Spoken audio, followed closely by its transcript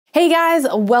Hey guys,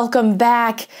 welcome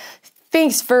back.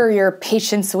 Thanks for your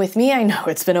patience with me. I know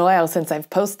it's been a while since I've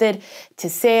posted. To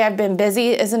say I've been busy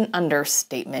is an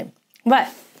understatement.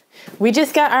 But we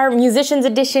just got our Musician's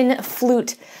Edition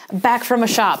flute back from a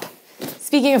shop.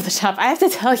 Speaking of the shop, I have to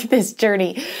tell you this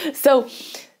journey. So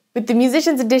with the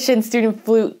Musician's Edition student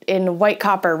flute in white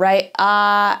copper, right?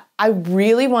 I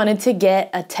really wanted to get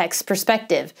a tech's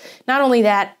perspective. Not only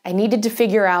that, I needed to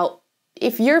figure out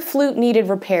if your flute needed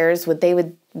repairs, would they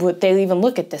even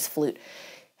look at this flute?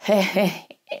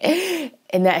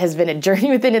 And that has been a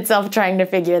journey within itself trying to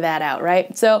figure that out,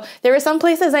 right? So there were some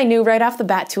places I knew right off the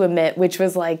bat to omit, which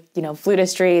was like,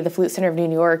 Flutistry, the Flute Center of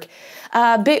New York,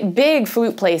 big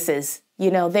flute places.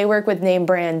 They work with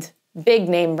big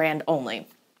name brand only.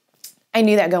 I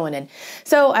knew that going in.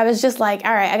 So I was just like,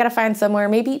 all right, I got to find somewhere,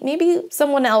 maybe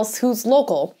someone else who's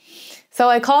local. So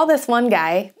I call this one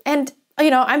guy and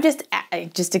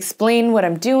I just explain what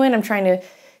I'm doing. I'm trying to,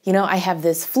 I have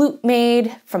this flute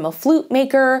made from a flute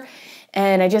maker,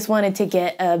 and I just wanted to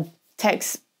get a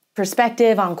tech's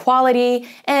perspective on quality.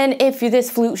 And if this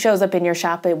flute shows up in your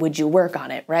shop, would you work on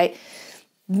it, right?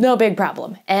 No big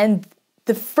problem. And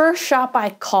the first shop I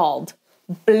called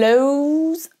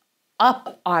blows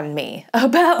up on me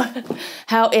about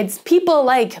how it's people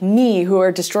like me who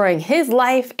are destroying his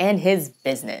life and his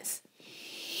business.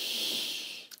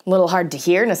 A little hard to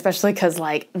hear, and especially because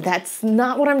that's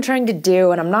not what I'm trying to do,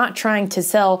 and I'm not trying to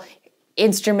sell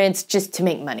instruments just to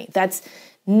make money. That's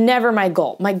never my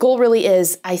goal. My goal really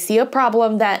is I see a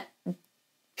problem that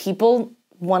people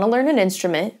want to learn an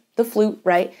instrument, the flute,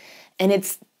 right? And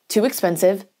it's too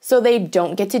expensive, so they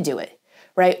don't get to do it,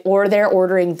 right? Or they're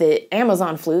ordering the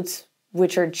Amazon flutes,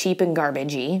 which are cheap and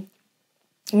garbagey.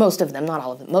 Most of them, not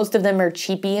all of them. Most of them are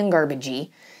cheapy and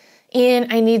garbagey.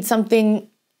 And I need something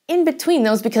in between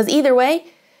those, because either way,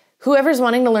 whoever's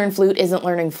wanting to learn flute isn't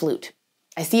learning flute.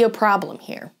 I see a problem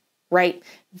here, right?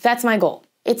 That's my goal.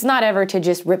 It's not ever to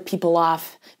just rip people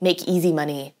off, make easy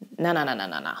money. No.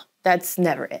 That's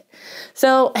never it.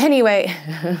 So anyway,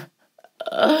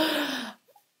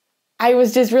 I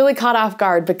was just really caught off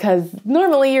guard, because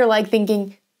normally you're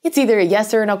thinking it's either a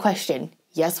yes or a no question.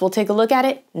 Yes, we'll take a look at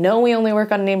it. No, we only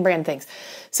work on name brand things.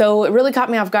 So it really caught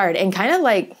me off guard, and kind of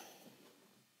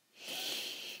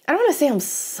I don't want to say I'm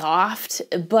soft,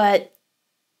 but,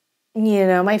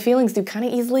 my feelings do kind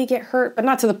of easily get hurt, but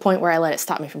not to the point where I let it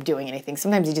stop me from doing anything.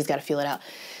 Sometimes you just got to feel it out.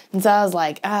 And so I was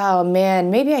like, oh man,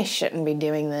 maybe I shouldn't be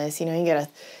doing this. You got to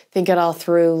think it all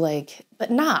through, but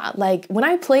not. When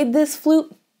I played this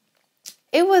flute,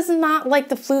 it was not like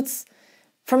the flutes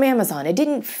from Amazon. It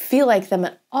didn't feel like them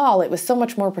at all. It was so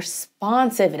much more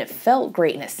responsive, and it felt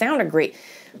great, and it sounded great.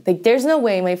 There's no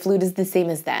way my flute is the same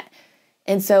as that.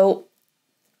 And so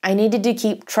I needed to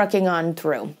keep trucking on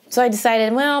through. So I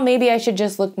decided, well, maybe I should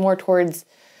just look more towards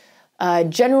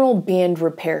general band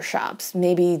repair shops.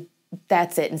 Maybe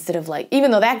that's it, instead of even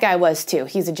though that guy was too,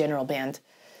 he's a general band.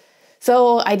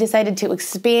 So I decided to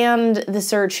expand the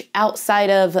search outside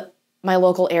of my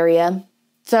local area.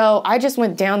 So I just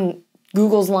went down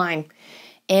Google's line.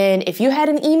 And if you had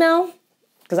an email,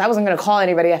 because I wasn't going to call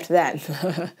anybody after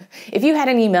that. If you had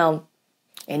an email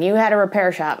and you had a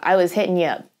repair shop, I was hitting you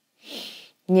up.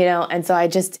 And so I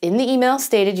just, in the email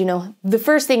stated, the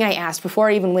first thing I asked before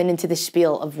I even went into the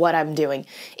spiel of what I'm doing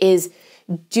is,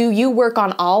 do you work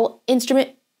on all instrument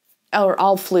or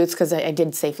all flutes? Because I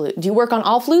did say flute. Do you work on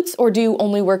all flutes, or do you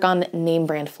only work on name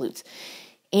brand flutes?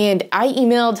 And I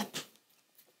emailed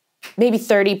maybe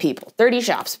 30 people, 30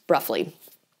 shops roughly.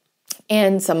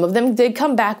 And some of them did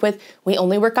come back with, we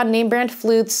only work on name brand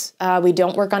flutes. We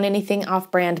don't work on anything off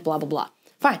brand, blah, blah, blah.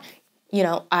 Fine.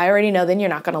 I already know then you're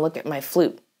not going to look at my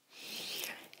flute.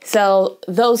 So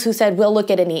those who said, we'll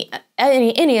look at any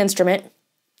instrument,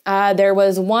 there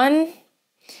was one,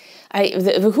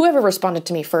 whoever responded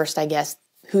to me first, I guess,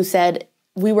 who said,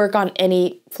 we work on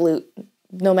any flute,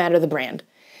 no matter the brand.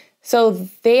 So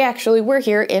they actually were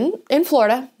here in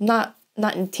Florida, not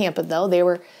in Tampa though, they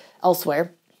were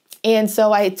elsewhere. And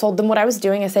so I told them what I was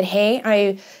doing. I said, hey,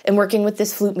 I am working with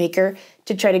this flute maker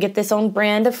to try to get this own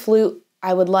brand of flute.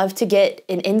 I would love to get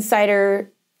an insider,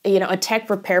 a tech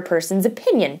repair person's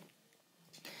opinion.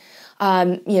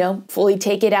 Fully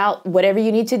take it out, whatever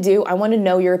you need to do. I want to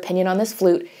know your opinion on this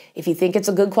flute. If you think it's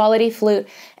a good quality flute,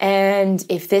 and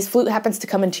if this flute happens to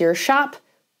come into your shop,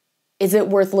 is it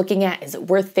worth looking at? Is it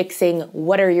worth fixing?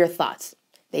 What are your thoughts?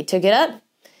 They took it up.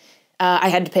 I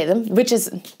had to pay them, which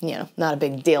is, not a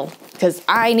big deal, because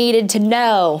I needed to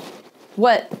know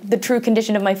what the true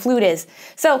condition of my flute is.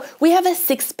 So we have a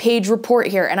 6-page report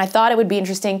here, and I thought it would be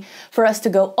interesting for us to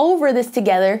go over this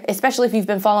together, especially if you've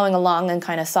been following along and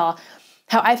kind of saw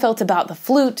how I felt about the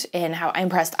flute and how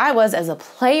impressed I was as a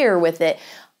player with it,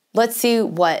 let's see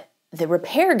what the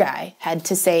repair guy had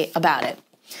to say about it.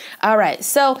 All right,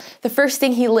 so the first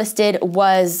thing he listed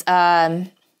was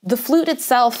the flute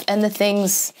itself and the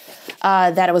things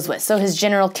that it was with. So his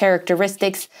general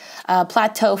characteristics,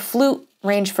 plateau flute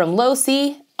range from low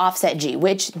C, offset G,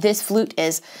 which this flute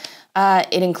is.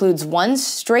 It includes one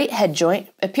straight head joint,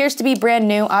 appears to be brand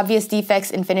new, obvious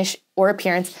defects in finish or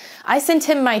appearance. I sent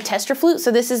him my tester flute,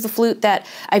 so this is the flute that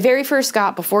I very first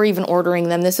got before even ordering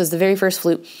them. This was the very first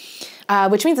flute.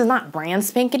 Which means it's not brand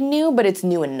spanking new, but it's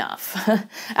new enough.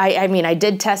 I mean, I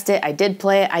did test it, I did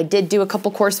play it, I did do a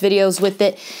couple course videos with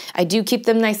it. I do keep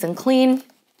them nice and clean.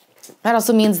 That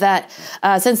also means that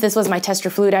since this was my tester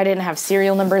flute, I didn't have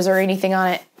serial numbers or anything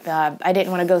on it. I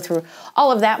didn't want to go through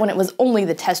all of that when it was only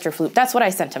the tester flute. That's what I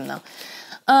sent him though.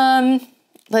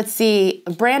 Let's see,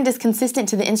 brand is consistent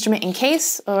to the instrument and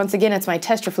case. Once again, it's my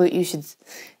tester flute. You should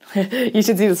you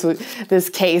should see this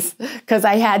case, because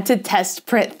I had to test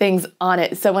print things on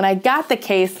it. So when I got the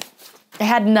case, it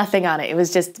had nothing on it. It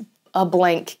was just a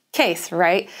blank case,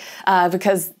 right?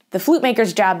 Because the flute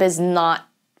maker's job was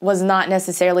not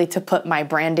necessarily to put my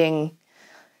branding,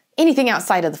 anything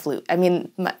outside of the flute. I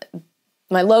mean,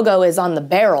 my logo is on the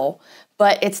barrel,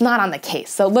 but it's not on the case.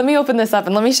 So let me open this up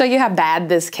and let me show you how bad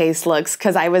this case looks,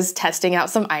 because I was testing out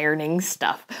some ironing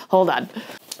stuff. Hold on.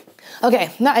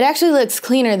 Okay, no, it actually looks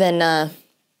cleaner than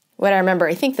what I remember.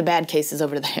 I think the bad case is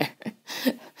over there.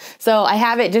 So I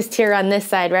have it just here on this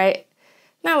side, right?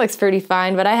 That looks pretty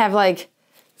fine, but I have like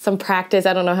some practice.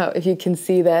 I don't know if you can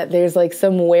see that. There's like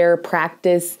some wear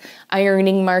practice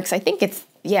ironing marks. I think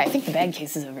the bad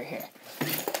case is over here.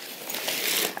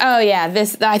 Oh yeah,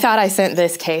 I thought I sent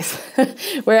this case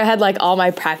where I had like all my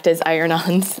practice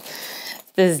iron-ons.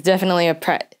 This is definitely a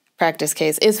practice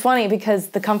case. It's funny because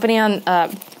the company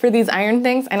for these iron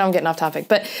things, I know I'm getting off topic,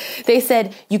 but they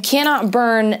said you can't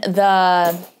burn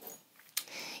the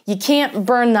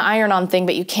iron-on thing,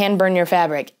 but you can burn your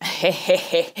fabric.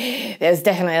 That's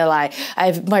definitely a lie.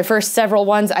 My first several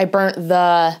ones, I burnt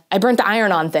the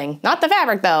iron-on thing. Not the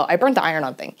fabric though, I burnt the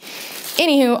iron-on thing.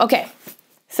 Anywho, okay.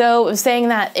 So I was saying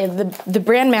that the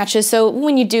brand matches. So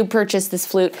when you do purchase this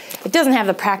flute, it doesn't have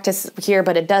the practice here,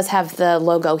 but it does have the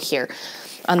logo here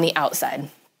on the outside.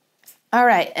 All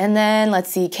right, and then let's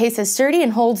see, case is sturdy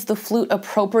and holds the flute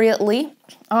appropriately.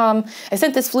 I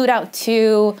sent this flute out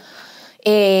to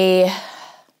an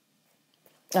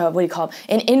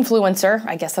influencer,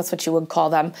 I guess that's what you would call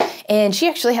them, and she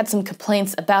actually had some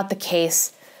complaints about the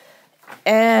case.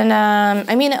 And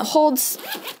I mean, it holds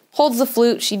the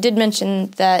flute. She did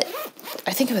mention that,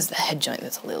 I think it was the head joint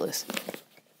that's a little loose.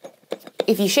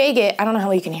 If you shake it, I don't know how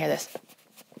you can hear this.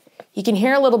 You can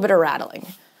hear a little bit of rattling.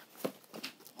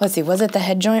 Let's see, was it the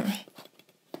head joint?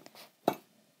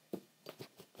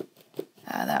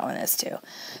 That one is too.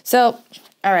 So,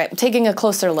 all right, taking a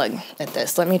closer look at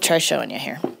this. Let me try showing you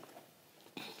here.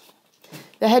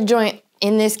 The head joint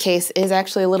in this case is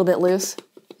actually a little bit loose.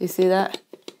 You see that?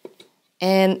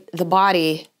 And the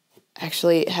body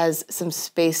actually has some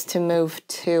space to move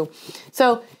too.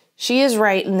 So she is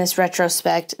right in this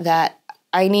retrospect that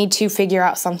I need to figure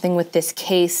out something with this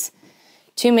case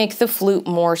to make the flute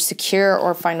more secure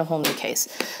or find a whole new case.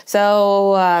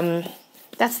 So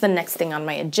that's the next thing on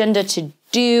my agenda to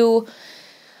do,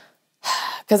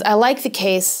 because I like the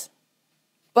case,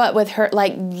 but with her,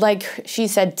 like she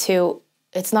said too,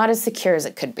 it's not as secure as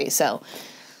it could be. So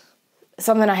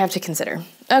something I have to consider.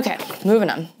 Okay, moving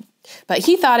on. But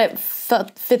he thought it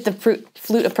fit the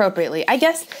flute appropriately. I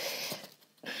guess,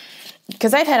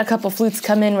 because I've had a couple flutes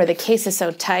come in where the case is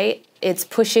so tight, it's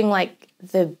pushing like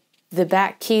the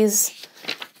back keys,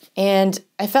 and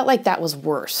I felt like that was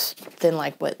worse than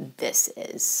like what this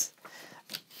is.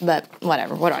 But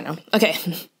whatever, what do I know? Okay.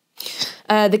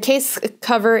 The case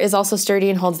cover is also sturdy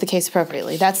and holds the case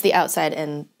appropriately. That's the outside,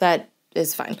 and that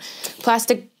is fine.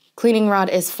 Plastic cleaning rod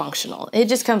is functional. It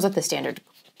just comes with the standard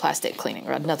plastic cleaning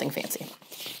rod, nothing fancy.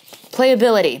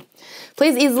 Playability.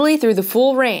 Plays easily through the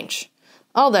full range.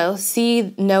 Although,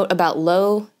 see note about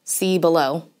low C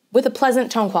below, with a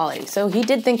pleasant tone quality. So he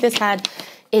did think this had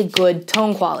a good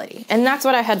tone quality, and that's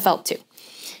what I had felt too.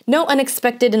 No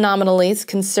unexpected anomalies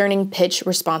concerning pitch,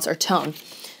 response, or tone,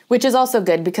 which is also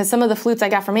good because some of the flutes I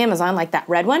got from Amazon, like that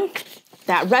red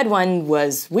one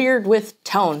was weird with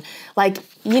tone. Like,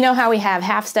 you know how we have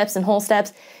half steps and whole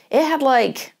steps? It had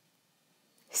like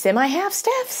semi-half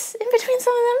steps in between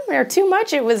some of them, or too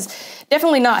much. It was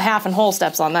definitely not half and whole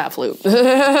steps on that flute.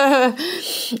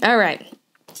 All right.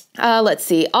 Let's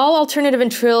see. All alternative and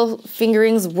trill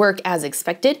fingerings work as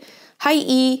expected. High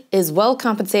E is well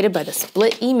compensated by the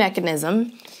split E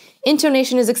mechanism,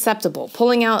 Intonation is acceptable.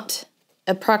 Pulling out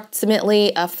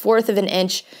approximately 1/4 of an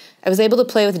inch, I was able to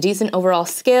play with a decent overall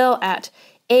scale at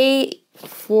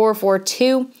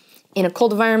A442. In a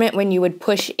cold environment, when you would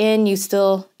push in, you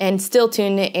still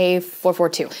tune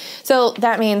A442. So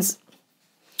that means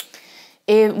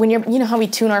when you're, you know how we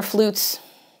tune our flutes?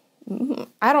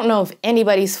 I don't know if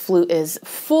anybody's flute is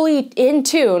fully in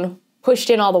tune, pushed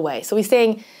in all the way. So he's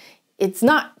saying it's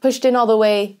not pushed in all the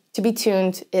way to be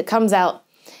tuned. It comes out,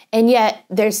 and yet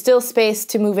there's still space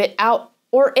to move it out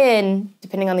or in,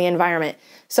 depending on the environment.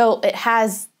 So it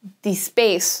has the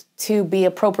space to be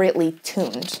appropriately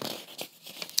tuned.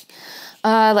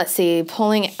 Let's see,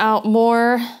 pulling out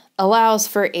more allows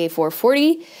for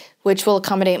A440, which will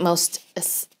accommodate most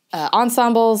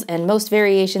ensembles and most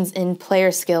variations in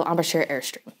player skill embouchure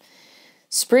airstream.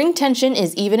 Spring tension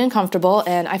is even and comfortable,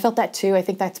 and I felt that too. I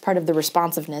think that's part of the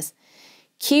responsiveness.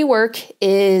 Key work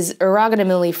is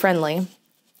ergonomically friendly.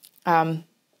 I'm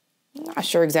not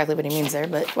sure exactly what he means there,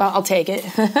 but well, I'll take it.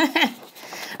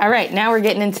 All right, now we're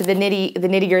getting into the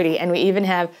nitty gritty, and we even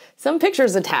have some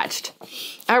pictures attached.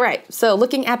 All right, so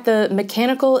looking at the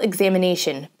mechanical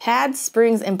examination, pads,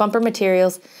 springs, and bumper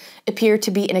materials appear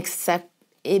to be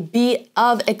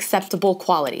of acceptable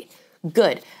quality.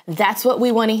 Good, that's what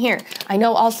we want to hear. I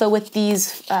know also with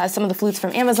these, some of the flutes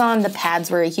from Amazon, the pads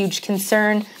were a huge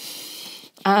concern,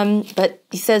 but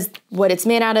he says what it's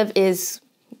made out of is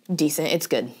decent, it's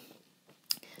good.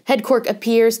 Head cork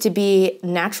appears to be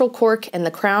natural cork, and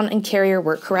the crown and carrier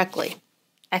work correctly.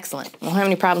 Excellent. Don't have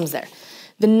any problems there.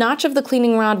 The notch of the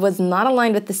cleaning rod was not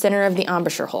aligned with the center of the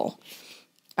embouchure hole.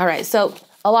 All right, so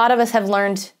a lot of us have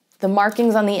learned the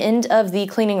markings on the end of the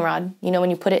cleaning rod, you know, when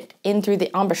you put it in through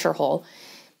the embouchure hole,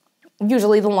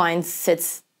 usually the line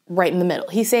sits right in the middle.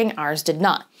 He's saying ours did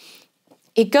not.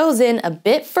 It goes in a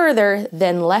bit further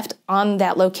than left on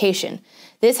that location.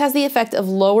 This has the effect of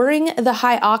lowering the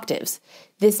high octaves.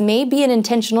 This may be an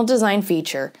intentional design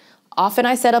feature. Often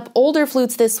I set up older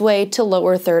flutes this way to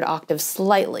lower third octave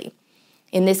slightly.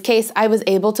 In this case, I was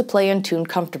able to play and tune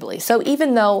comfortably. So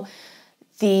even though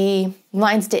the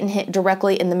lines didn't hit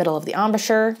directly in the middle of the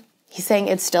embouchure, he's saying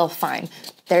it's still fine.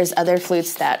 There's other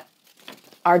flutes that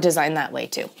are designed that way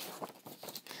too.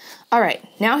 All right,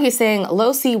 now he's saying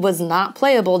low C was not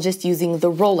playable just using the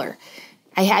roller.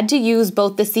 I had to use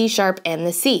both the C sharp and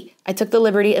the C. I took the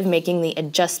liberty of making the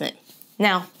adjustment.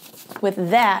 Now,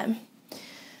 with that,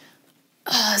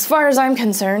 as far as I'm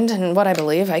concerned, and what I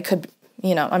believe, I could,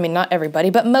 you know, I mean, not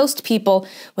everybody, but most people,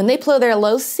 when they play their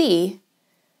low C,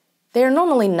 they're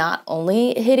normally not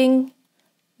only hitting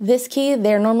this key,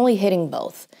 they're normally hitting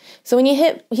both. So when you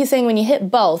hit, he's saying when you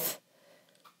hit both,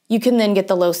 you can then get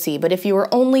the low C. But if you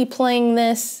were only playing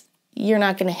this, you're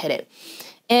not going to hit it.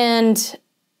 And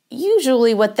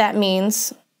usually what that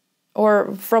means,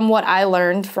 or from what I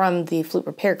learned from the flute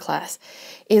repair class,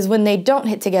 is when they don't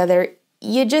hit together,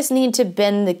 you just need to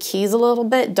bend the keys a little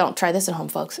bit. Don't try this at home,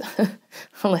 folks,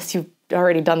 unless you've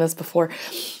already done this before.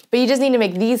 But you just need to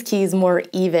make these keys more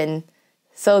even.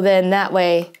 So then that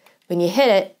way, when you hit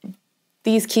it,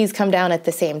 these keys come down at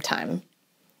the same time.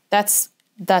 That's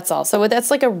all. So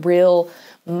that's like a real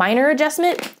minor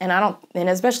adjustment, and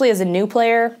especially as a new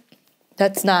player,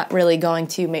 that's not really going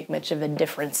to make much of a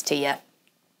difference to you.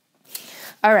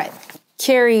 All right,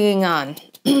 carrying on.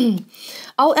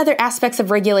 All other aspects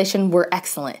of regulation were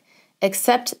excellent,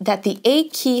 except that the A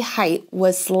key height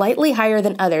was slightly higher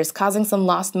than others, causing some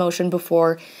lost motion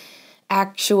before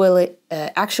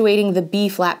actuating the B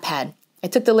flat pad. I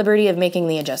took the liberty of making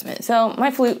the adjustment. So my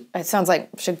flute, it sounds like,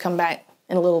 should come back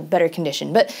in a little better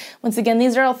condition. But once again,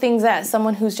 these are all things that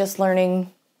someone who's just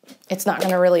learning, it's not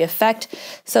going to really affect.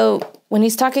 So when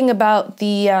he's talking about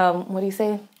the, what do you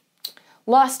say?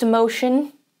 Lost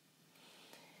motion,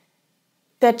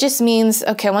 that just means,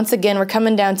 okay, once again, we're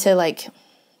coming down to like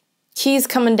keys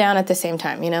coming down at the same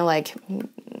time, you know, like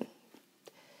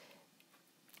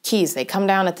keys, they come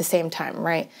down at the same time,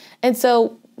 right? And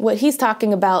so what he's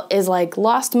talking about is like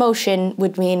lost motion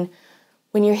would mean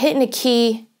when you're hitting a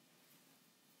key,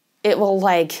 it will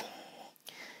like,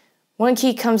 one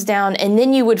key comes down and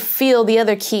then you would feel the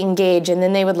other key engage and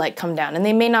then they would like come down and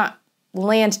they may not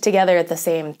land together at the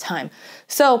same time.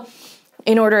 So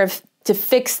in order to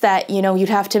fix that, you know, you'd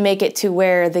have to make it to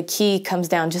where the key comes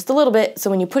down just a little bit.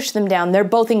 So when you push them down, they're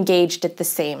both engaged at the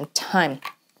same time.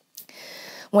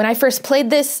 When I first played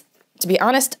this, to be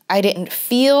honest, I didn't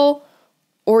feel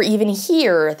or even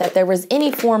hear that there was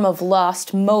any form of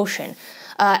lost motion.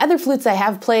 Other flutes I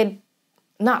have played,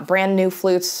 not brand new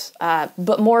flutes,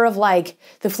 but more of like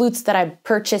the flutes that I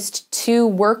purchased to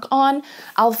work on,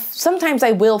 sometimes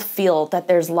I will feel that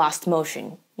there's lost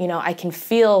motion. You know, I can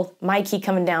feel my key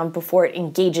coming down before it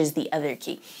engages the other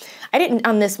key. I didn't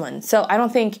on this one. So I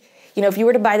don't think, you know, if you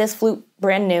were to buy this flute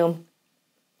brand new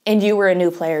and you were a new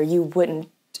player, you wouldn't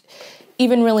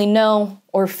even really know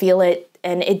or feel it.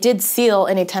 And it did seal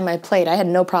anytime I played. I had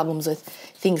no problems with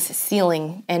things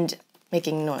sealing and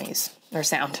making noise or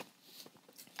sound.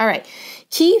 All right,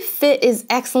 key fit is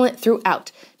excellent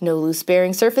throughout. No loose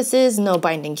bearing surfaces, no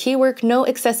binding key work, no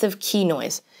excessive key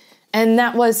noise. And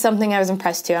that was something I was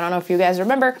impressed to. I don't know if you guys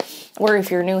remember, or if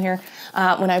you're new here,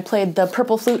 when I played the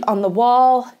purple flute on the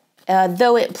wall,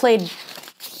 though it played,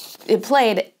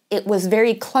 it was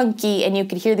very clunky and you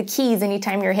could hear the keys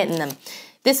anytime you're hitting them.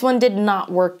 This one did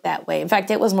not work that way. In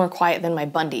fact, it was more quiet than my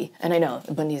Bundy. And I know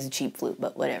Bundy is a cheap flute,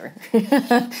 but whatever.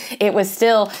 It was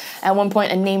still, at one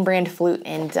point, a name brand flute,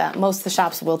 and most of the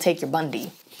shops will take your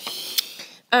Bundy.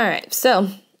 All right, so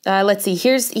let's see.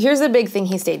 Here's the big thing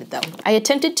he stated, though. I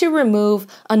attempted to remove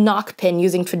a knock pin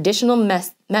using traditional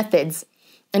methods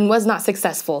and was not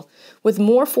successful. With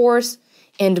more force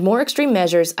and more extreme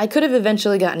measures, I could have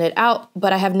eventually gotten it out,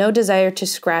 but I have no desire to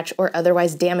scratch or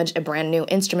otherwise damage a brand new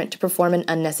instrument to perform an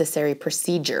unnecessary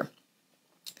procedure.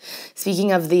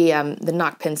 Speaking of the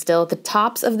knock pin still, the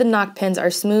tops of the knock pins are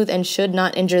smooth and should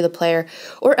not injure the player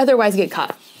or otherwise get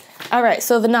caught. All right,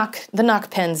 so the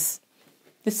knock pins.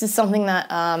 This is something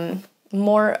that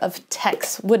more of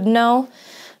techs would know.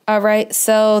 All right,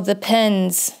 so the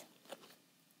pins.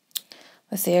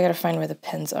 Let's see, I gotta find where the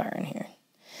pins are in here.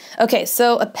 Okay,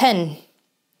 so a pen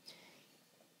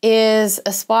is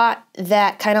a spot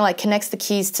that kind of like connects the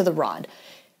keys to the rod.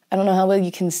 I don't know how well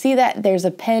you can see that. There's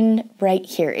a pen right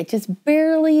here. It just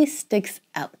barely sticks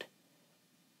out.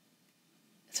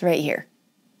 It's right here.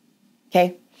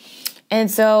 Okay? And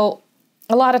so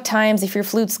a lot of times if your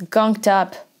flute's gunked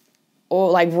up,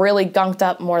 or like really gunked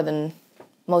up more than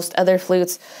most other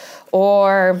flutes,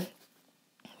 or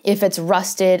if it's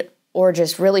rusted or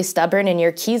just really stubborn and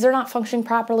your keys are not functioning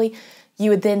properly, you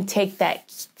would then take that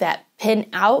pin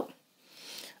out,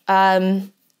 and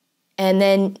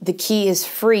then the key is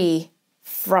free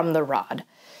from the rod.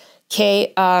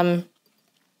 Okay,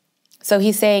 so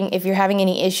he's saying if you're having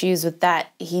any issues with that,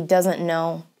 he doesn't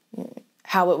know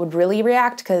how it would really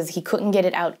react because he couldn't get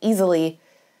it out easily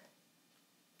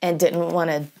and didn't want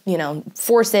to, you know,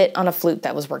 force it on a flute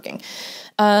that was working.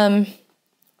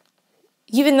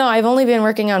 Even though I've only been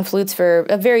working on flutes for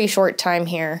a very short time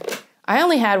here, I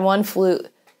only had one flute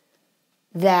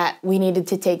that we needed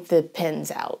to take the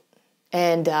pins out.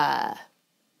 And I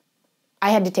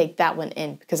had to take that one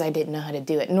in because I didn't know how to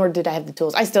do it, nor did I have the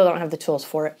tools. I still don't have the tools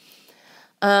for it.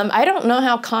 I don't know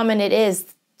how common it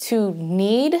is to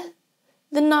need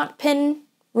the knock pin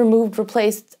removed,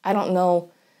 replaced. I don't know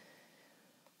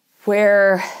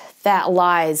where that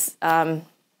lies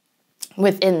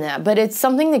within that, but it's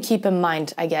something to keep in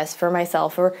mind, I guess, for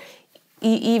myself or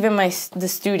even the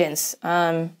students.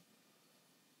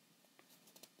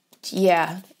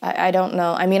 Yeah, I don't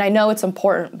know. I mean, I know it's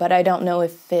important, but I don't know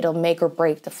if it'll make or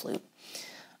break the flute.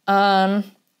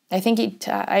 I think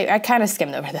I kind of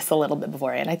skimmed over this a little bit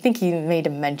beforehand. I think he made a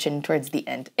mention towards the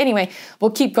end. Anyway,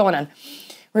 we'll keep going on.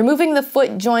 Removing the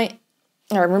foot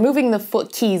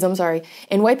keys,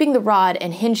 and wiping the rod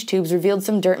and hinge tubes revealed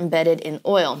some dirt embedded in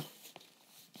oil.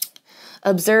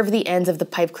 Observe the ends of the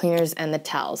pipe cleaners and the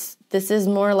towels. This is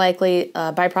more likely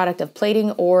a byproduct of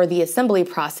plating or the assembly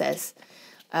process.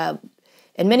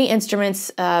 And many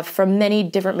instruments from many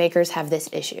different makers have this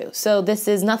issue. So this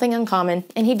is nothing uncommon.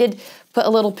 And he did put a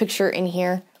little picture in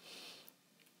here.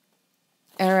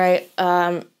 All right.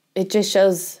 It just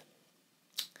shows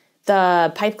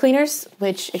the pipe cleaners,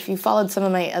 which if you followed some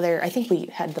of my other, I think we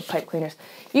had the pipe cleaners.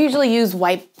 You usually use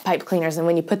white pipe cleaners. And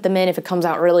when you put them in, if it comes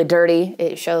out really dirty,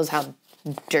 it shows how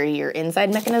dirty your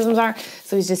inside mechanisms are.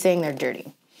 So he's just saying they're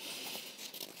dirty.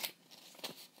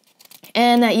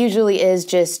 And that usually is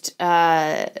just,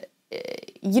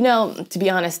 you know, to be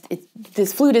honest,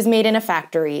 this flute is made in a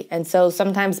factory. And so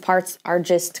sometimes parts are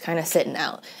just kind of sitting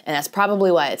out. And that's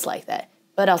probably why it's like that.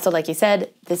 But also, like you said,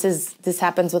 this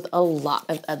happens with a lot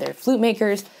of other flute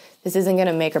makers. This isn't going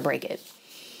to make or break it.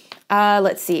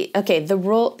 Let's see. Okay,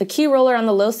 the key roller on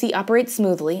the low C operates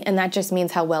smoothly, and that just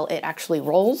means how well it actually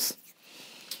rolls.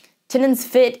 Tenons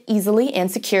fit easily and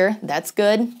secure. That's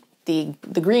good. The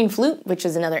green flute, which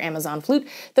is another Amazon flute,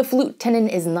 the flute tenon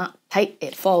is not tight.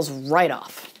 It falls right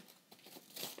off.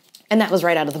 And that was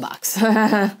right out of the box.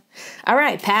 All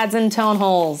right, pads and tone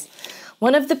holes.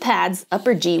 One of the pads,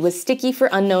 upper G, was sticky for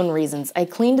unknown reasons. I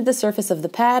cleaned the surface of the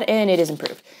pad and it is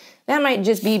improved. That might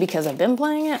just be because I've been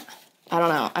playing it. I don't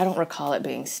know. I don't recall it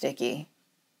being sticky.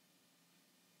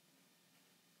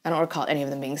 I don't recall any of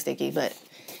them being sticky, but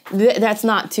That's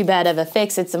not too bad of a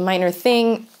fix. It's a minor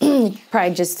thing.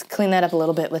 Probably just clean that up a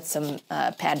little bit with some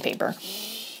pad paper.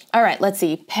 All right, let's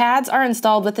see. Pads are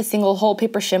installed with a single hole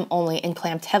paper shim only and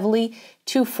clamped heavily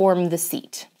to form the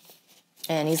seat.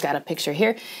 And he's got a picture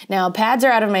here. Now, pads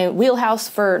are out of my wheelhouse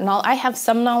for, I have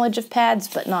some knowledge of pads,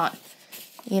 but not,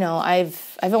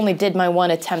 I've only did my one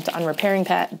attempt on repairing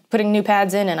putting new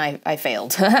pads in, and I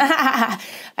failed.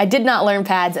 I did not learn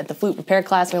pads at the flute repair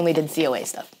class. We only did COA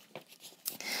stuff.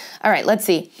 All right, let's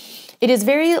see. It is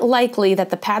very likely that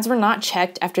the pads were not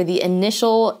checked after the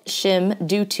initial shim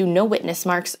due to no witness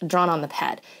marks drawn on the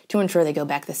pad to ensure they go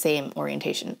back the same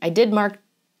orientation. I did mark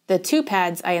the 2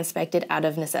 pads I inspected out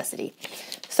of necessity.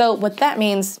 So what that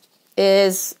means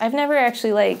is I've never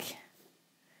actually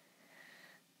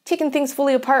taken things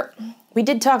fully apart. We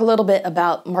did talk a little bit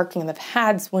about marking the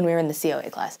pads when we were in the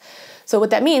COA class. So what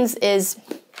that means is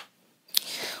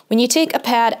when you take a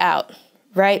pad out,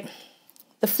 right?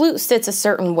 The flute sits a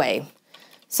certain way.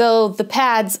 So the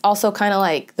pads also kind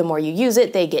of the more you use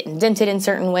it, they get indented in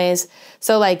certain ways.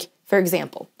 So for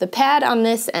example, the pad on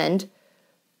this end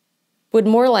would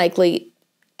more likely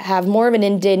have more of an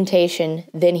indentation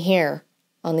than here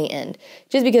on the end,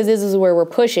 just because this is where we're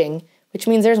pushing, which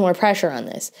means there's more pressure on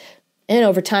this. And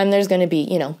over time, there's going to be,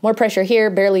 more pressure here,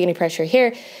 barely any pressure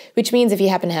here, which means if you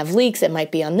happen to have leaks, it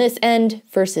might be on this end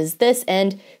versus this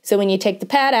end. So when you take the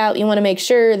pad out, you want to make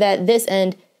sure that this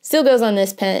end still goes on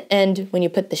this end when you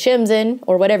put the shims in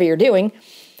or whatever you're doing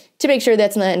to make sure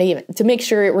that's not even, to make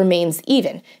sure it remains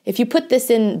even. If you put this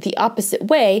in the opposite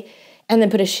way and then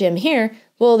put a shim here,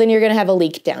 well, then you're going to have a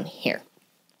leak down here.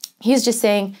 He's just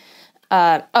saying,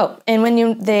 and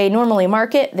when they normally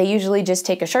mark it, they usually just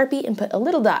take a Sharpie and put a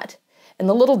little dot. And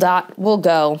the little dot will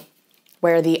go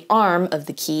where the arm of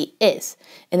the key is.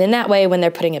 And then that way, when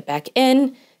they're putting it back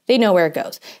in, they know where it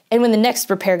goes. And when the next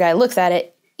repair guy looks at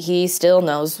it, he still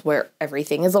knows where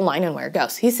everything is aligned and where it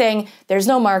goes. He's saying there's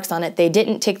no marks on it. They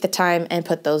didn't take the time and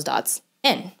put those dots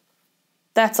in.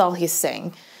 That's all he's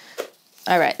saying.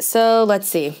 All right, so let's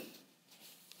see.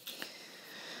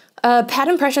 Pad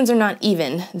impressions are not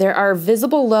even. There are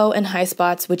visible low and high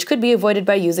spots, which could be avoided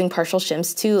by using partial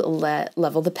shims to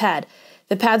level the pad.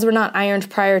 The pads were not ironed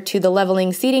prior to the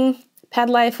leveling seating. Pad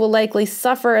life will likely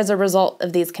suffer as a result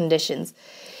of these conditions.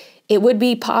 It would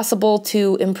be possible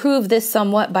to improve this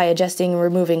somewhat by adjusting and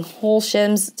removing whole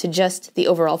shims to just the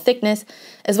overall thickness,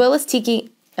 as well as tweaking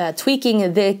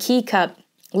the key cup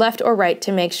left or right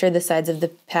to make sure the sides of the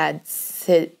pad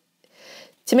seat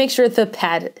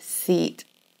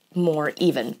more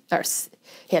even. Or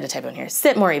he had a typo in here.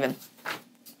 Sit more even.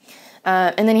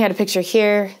 And then he had a picture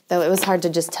here, though it was hard to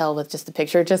just tell with just the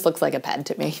picture. It just looks like a pad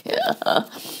to me.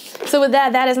 So with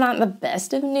that is not the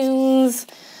best of news.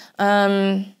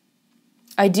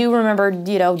 I do remember,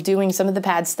 doing some of the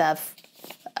pad stuff.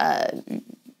 I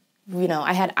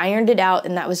had ironed it out,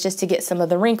 and that was just to get some of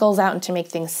the wrinkles out and to make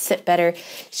things sit better.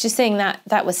 She's saying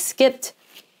that was skipped.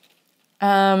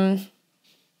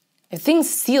 Things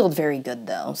sealed very good,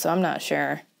 though, so I'm not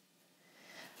sure.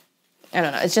 I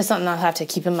don't know. It's just something I'll have to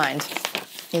keep in mind,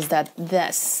 is that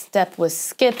step was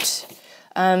skipped.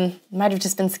 Might have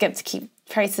just been skipped to keep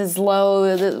prices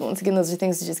low. Once again, those are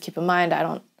things to just keep in mind. I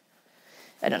don't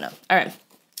know. All right,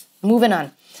 moving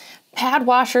on. Pad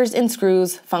washers and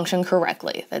screws function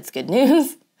correctly. That's good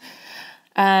news.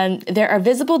 There are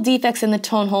visible defects in the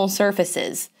tone hole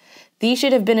surfaces. These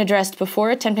should have been addressed before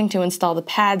attempting to install the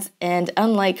pads, and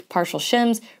unlike partial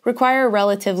shims, require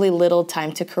relatively little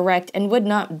time to correct and would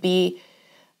not be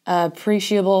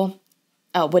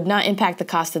would not impact the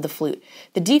cost of the flute.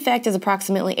 The defect is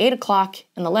approximately 8 o'clock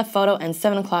in the left photo and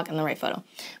 7 o'clock in the right photo.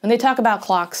 When they talk about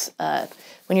clocks,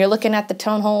 when you're looking at the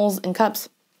tone holes and cups,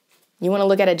 you want to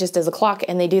look at it just as a clock,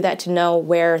 and they do that to know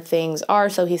where things are.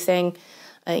 So he's saying,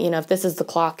 if this is the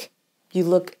clock, you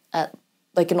look at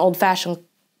like an old-fashioned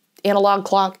analog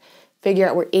clock, figure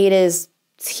out where 8 is,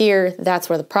 it's here, that's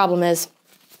where the problem is.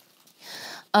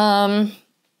 And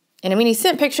I mean, he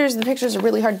sent pictures. The pictures are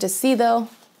really hard to see, though.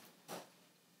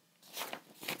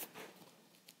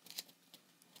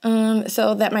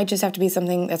 So that might just have to be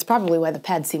something, that's probably why the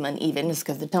pads seem uneven, is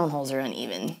because the tone holes are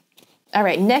uneven. All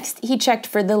right, next he checked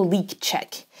for the leak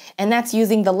check, and that's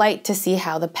using the light to see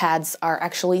how the pads are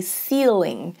actually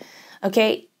sealing.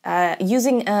 Okay,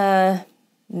 using a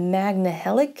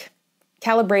magnehelic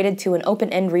calibrated to an open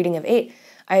end reading of 8,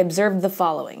 I observed the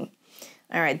following.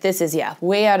 All right, this is,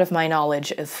 way out of my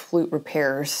knowledge of flute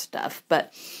repair stuff,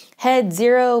 but head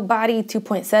 0, body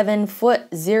 2.7, foot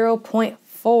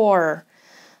 0.4.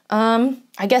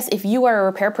 I guess if you are a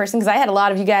repair person, because I had a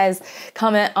lot of you guys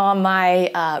comment on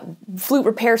my flute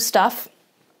repair stuff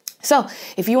So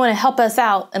if you want to help us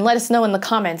out and let us know in the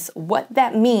comments what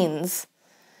that means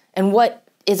and what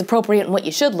is appropriate and what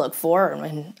you should look for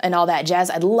and all that jazz,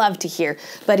 I'd love to hear.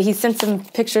 But he sent some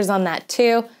pictures on that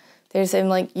too. There's him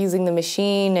like using the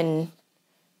machine and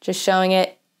just showing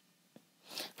it.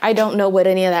 I don't know what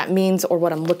any of that means or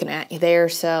what I'm looking at there,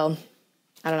 so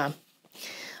I don't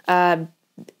know.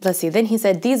 Let's see. Then he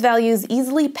said, these values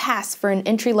easily pass for an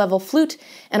entry-level flute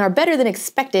and are better than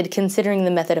expected considering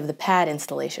the method of the pad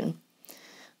installation.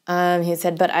 He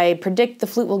said, but I predict the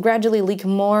flute will gradually leak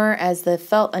more as the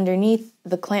felt underneath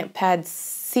the clamp pad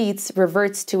seats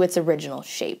reverts to its original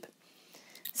shape.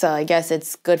 So I guess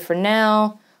it's good for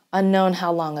now, unknown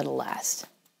how long it'll last.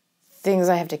 Things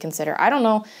I have to consider. I don't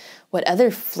know what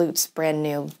other flutes brand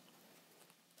new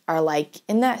are like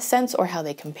in that sense or how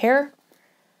they compare.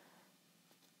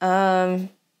 So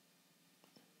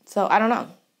I don't know.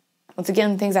 Once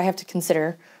again, things I have to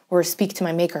consider or speak to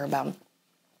my maker about.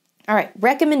 All right,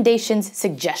 recommendations,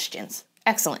 suggestions.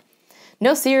 Excellent.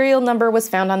 No serial number was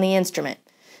found on the instrument.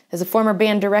 As a former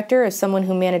band director, as someone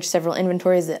who managed several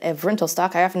inventories of rental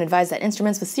stock, I often advise that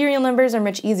instruments with serial numbers are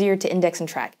much easier to index and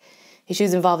track.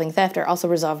 Issues involving theft are also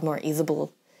resolved more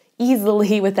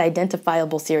easily with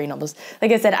identifiable serial numbers.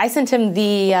 Like I said, I sent him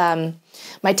the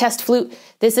my test flute.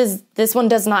 This one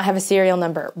does not have a serial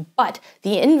number, but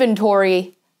the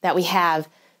inventory that we have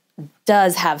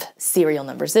does have serial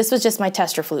numbers. This was just my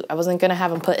tester flute. I wasn't going to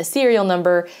have him put a serial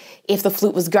number if the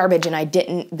flute was garbage and I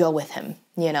didn't go with him,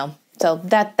 you know. So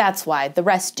that's why. The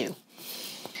rest do.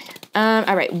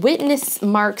 All right, witness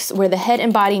marks where the head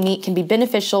and body meet can be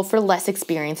beneficial for less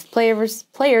experienced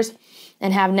players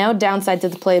and have no downside to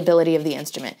the playability of the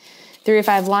instrument. 3 or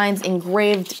 5 lines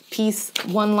engraved piece,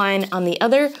 1 line on the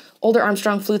other. Older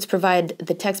Armstrong flutes provide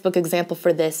the textbook example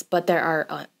for this, but there are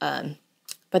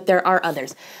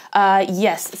others.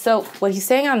 Yes, so what he's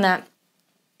saying on that,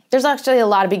 there's actually a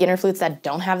lot of beginner flutes that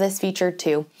don't have this feature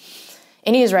too.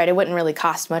 And he's right, it wouldn't really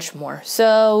cost much more.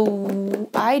 So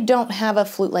I don't have a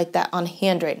flute like that on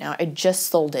hand right now. I just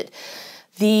sold it.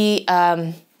 The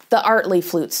Artley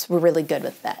flutes were really good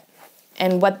with that.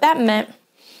 And what that meant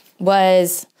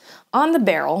was on the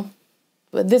barrel,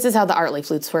 this is how the Artley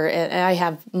flutes were, and I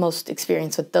have most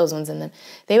experience with those ones, and then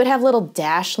they would have little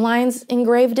dash lines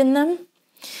engraved in them.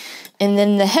 And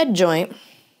then the head joint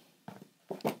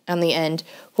on the end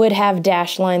would have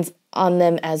dash lines on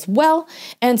them as well.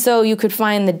 And so you could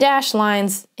find the dash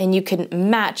lines and you can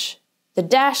match the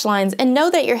dash lines and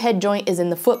know that your head joint is in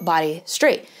the foot body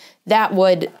straight. That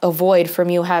would avoid from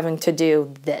you having to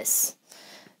do this.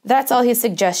 That's all he's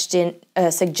suggesting.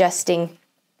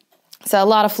 So a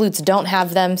lot of flutes don't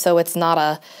have them, so it's not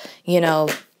a, you know,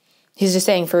 he's just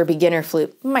saying for a beginner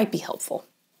flute might be helpful.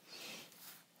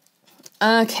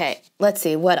 Okay, let's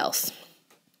see, what else?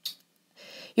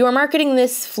 You are marketing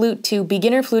this flute to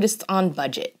beginner flutists on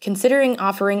budget, considering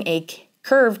offering a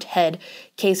curved head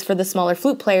case for the smaller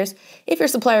flute players if your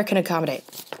supplier can accommodate.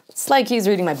 It's like he's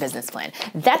reading my business plan.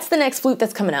 That's the next flute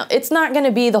that's coming out. It's not going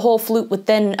to be the whole flute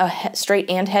within a straight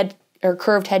and head or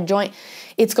curved head joint.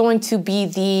 It's going to be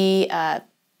the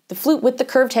flute with the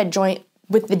curved head joint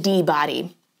with the D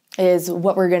body is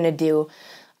what we're going to do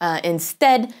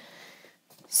instead.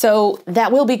 So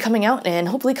that will be coming out and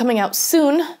hopefully coming out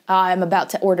soon. I'm about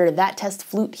to order that test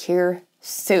flute here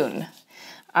soon.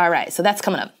 All right, so that's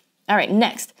coming up. All right,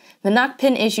 next, the knock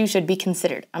pin issue should be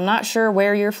considered. I'm not sure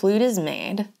where your flute is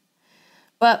made,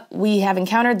 but we have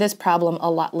encountered this problem a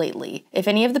lot lately. If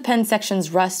any of the pen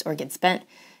sections rust or get spent,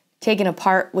 taken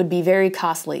apart would be very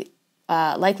costly,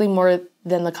 likely more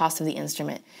than the cost of the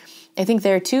instrument. I think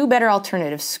there are 2 better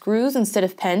alternatives, screws instead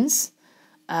of pens,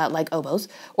 like oboes,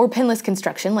 or pinless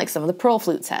construction like some of the pearl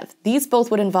flutes have. These both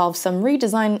would involve some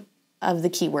redesign of the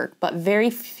keywork, but very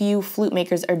few flute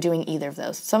makers are doing either of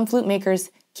those. Some flute makers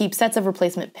keep sets of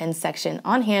replacement pen section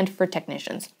on hand for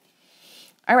technicians.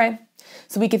 All right,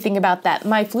 so we could think about that.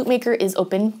 My flute maker is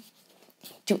open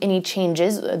to any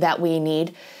changes that we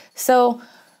need. So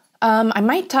I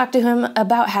might talk to him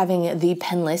about having the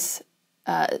penless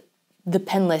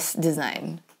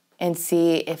design and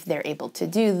see if they're able to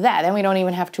do that. Then we don't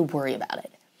even have to worry about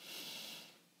it.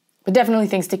 But definitely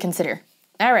things to consider.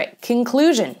 All right,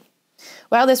 conclusion.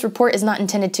 While this report is not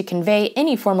intended to convey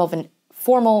any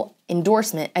formal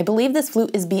endorsement, I believe this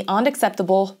flute is beyond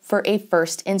acceptable for a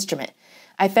first instrument.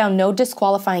 I found no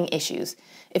disqualifying issues.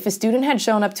 If a student had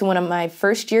shown up to one of my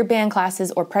first-year band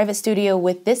classes or private studio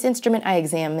with this instrument I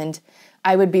examined,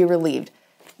 I would be relieved.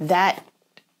 That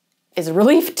is a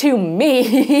relief to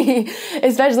me,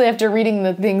 especially after reading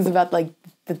the things about like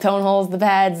the tone holes, the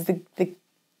pads,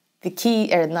 the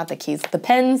key, or not the keys, the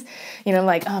pens. You know, I'm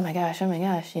like, oh my gosh,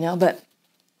 you know, but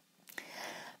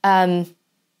To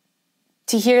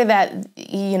hear that,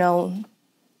 you know,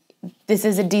 this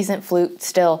is a decent flute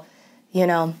still, you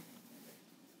know,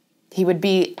 he would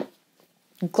be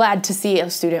glad to see a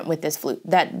student with this flute.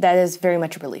 That is very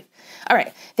much a relief. All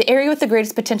right, the area with the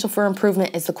greatest potential for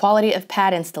improvement is the quality of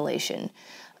pad installation.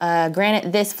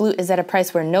 Granted, this flute is at a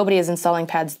price where nobody is installing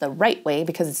pads the right way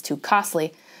because it's too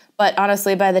costly. But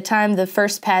honestly, by the time the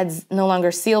first pads no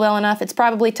longer seal well enough, it's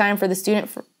probably time for the student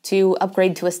to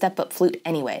upgrade to a step-up flute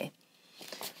anyway.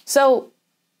 So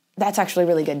that's actually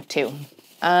really good too.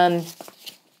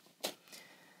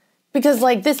 Because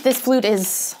like this flute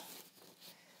is,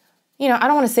 you know, I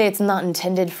don't want to say it's not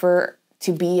intended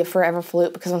to be a forever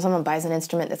flute, because when someone buys an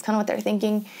instrument, that's kind of what they're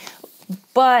thinking.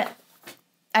 But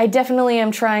I definitely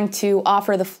am trying to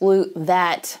offer the flute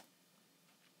that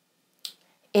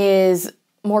is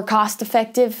more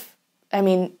cost-effective. I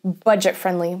mean,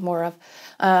 budget-friendly, more of.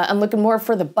 I'm looking more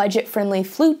for the budget-friendly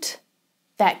flute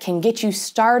that can get you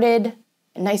started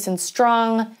nice and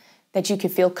strong, that you can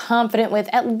feel confident with,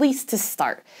 at least to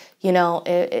start. You know,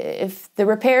 if the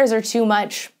repairs are too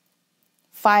much,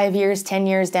 5 years, 10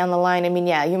 years down the line, I mean,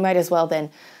 yeah, you might as well then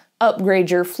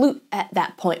upgrade your flute at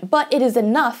that point. But it is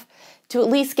enough to at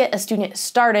least get a student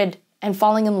started and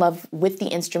falling in love with the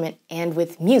instrument and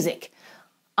with music.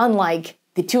 Unlike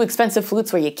the too expensive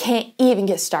flutes where you can't even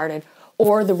get started,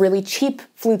 or the really cheap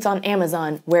flutes on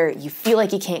Amazon where you feel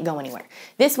like you can't go anywhere.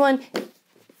 This one,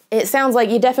 it sounds like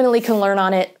you definitely can learn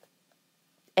on it,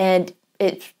 and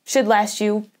it should last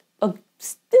you a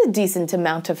decent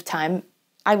amount of time.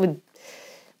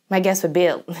 My guess would be,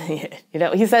 you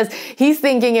know, he says he's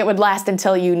thinking it would last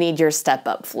until you need your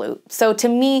step-up flute. So to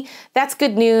me, that's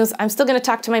good news. I'm still going to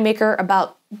talk to my maker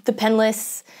about the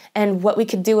penless and what we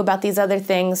could do about these other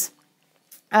things.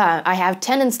 I have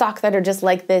 10 in stock that are just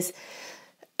like this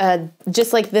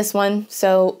one.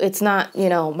 So it's not, you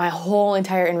know, my whole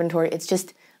entire inventory. It's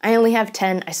just, I only have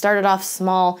 10. I started off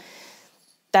small.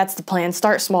 That's the plan.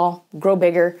 Start small, grow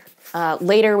bigger.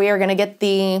 Later, we are going to get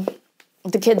the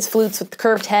kids' flutes with the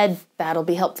curved head. That'll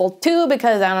be helpful too,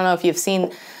 because I don't know if you've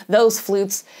seen those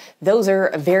flutes. Those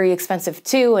are very expensive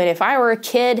too. And if I were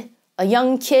a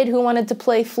young kid who wanted to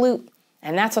play flute,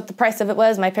 and that's what the price of it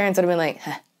was, my parents would have been like,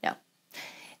 huh, no.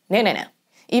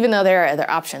 Even though there are other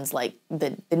options like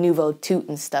the Nouveau Toot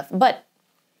and stuff. But,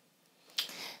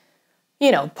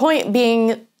 you know, point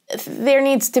being, there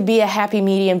needs to be a happy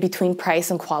medium between price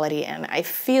and quality. And I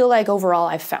feel like overall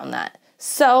I've found that.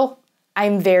 So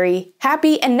I'm very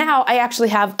happy, and now I actually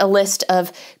have a list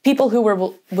of people who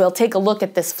will take a look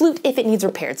at this flute if it needs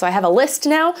repaired. So I have a list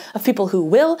now of people who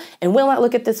will and will not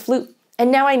look at this flute, and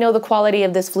now I know the quality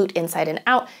of this flute inside and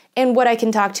out and what I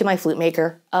can talk to my flute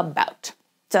maker about.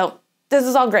 So this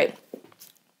is all great.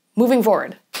 Moving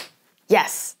forward.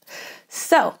 Yes.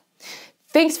 So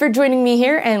thanks for joining me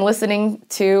here and listening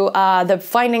to the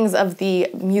findings of the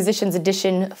Musician's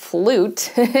Edition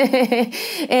flute.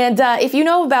 And if you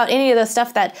know about any of the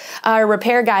stuff that our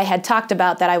repair guy had talked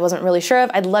about that I wasn't really sure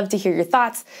of, I'd love to hear your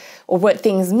thoughts, or what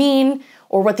things mean,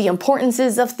 or what the importance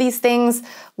is of these things.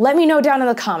 Let me know down in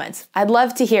the comments. I'd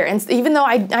love to hear. And even though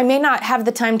I may not have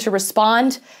the time to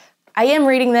respond, I am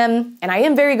reading them, and I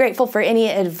am very grateful for any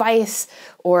advice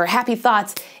or happy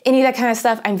thoughts, any of that kind of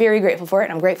stuff. I'm very grateful for it,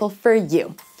 and I'm grateful for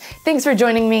you. Thanks for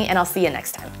joining me, and I'll see you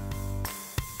next time.